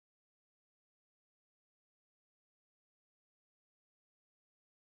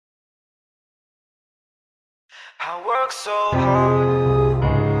I work so hard,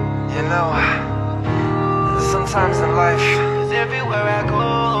 you know. Sometimes in life, 'cause everywhere I go,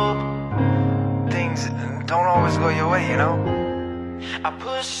 things don't always go your way, you know. I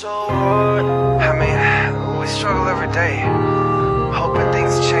push so hard, I mean, we struggle every day, hoping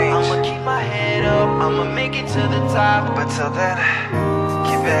things change. I'ma keep my head up, I'ma make it to the top. But till then,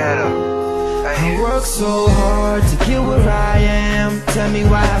 keep your head up. Hey. I work so hard to get where I am. Tell me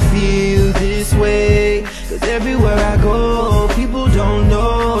why I feel this way, 'cause everywhere I go, people don't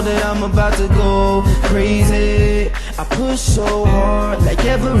know that I'm about to go crazy. I push so hard like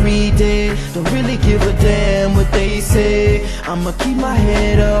every day, don't really give a damn what they say. I'ma keep my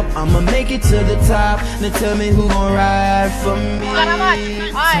head up, I'ma make it to the top. Now tell me who gon' ride for me.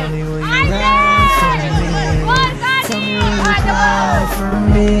 Tell me will you ride for me. Tell me will you ride for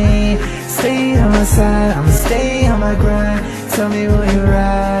me. Stay on my side, I'ma stay on my grind. Tell me will you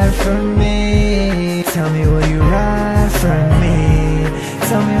ride for me. Tell me will you ride for me.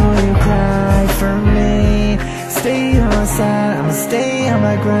 Tell me will you cry for me. Stay on my side, I'ma stay on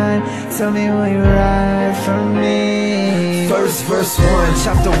my grind. Tell me will you ride for me. Verse 1,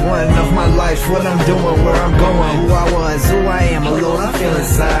 chapter 1 of my life. What I'm doing, where I'm going, who I was, who I am, alone I feel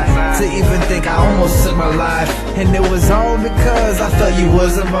inside. To even think I almost took my life, and it was all because I thought you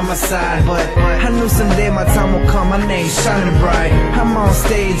wasn't by my side. But I knew someday my time will come, my name's shining bright. I'm on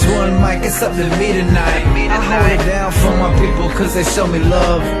stage, one mic, it's up to me tonight. I hold it down for my people 'cause they show me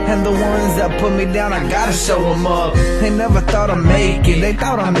love, and the ones that put me down, I gotta show them up. They never thought I'd make it, they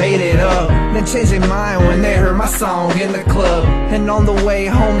thought I made it up. Then changed their mind when they heard my song in the club, and on the way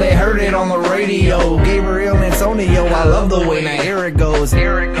home they heard it on the radio. Gabriel Antonio, I love the way, now here it goes.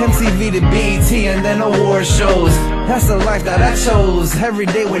 MTV to BET and then award shows. That's the life that I chose, every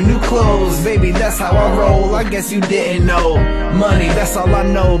day with new clothes. Baby, that's how I roll, I guess you didn't know. Money, that's all I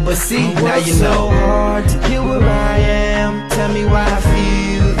know, but see, now you know. I work so hard to get where I am. Tell me why I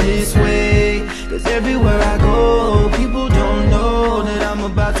feel this way, 'cause everywhere I go, people don't know that I'm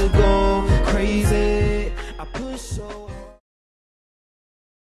about to go crazy. I push so hard.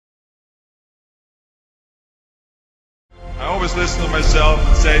 I always listen to myself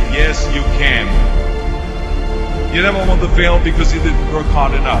and said, yes, you can. You never want to fail because you didn't work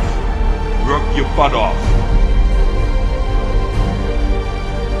hard enough. Work your butt off.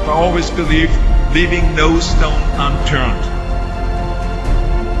 I always believe leaving no stone unturned.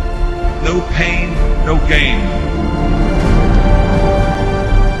 No pain, no gain.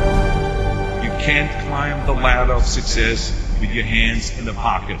 You can't climb the ladder of success with your hands in the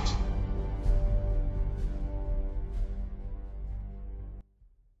pocket.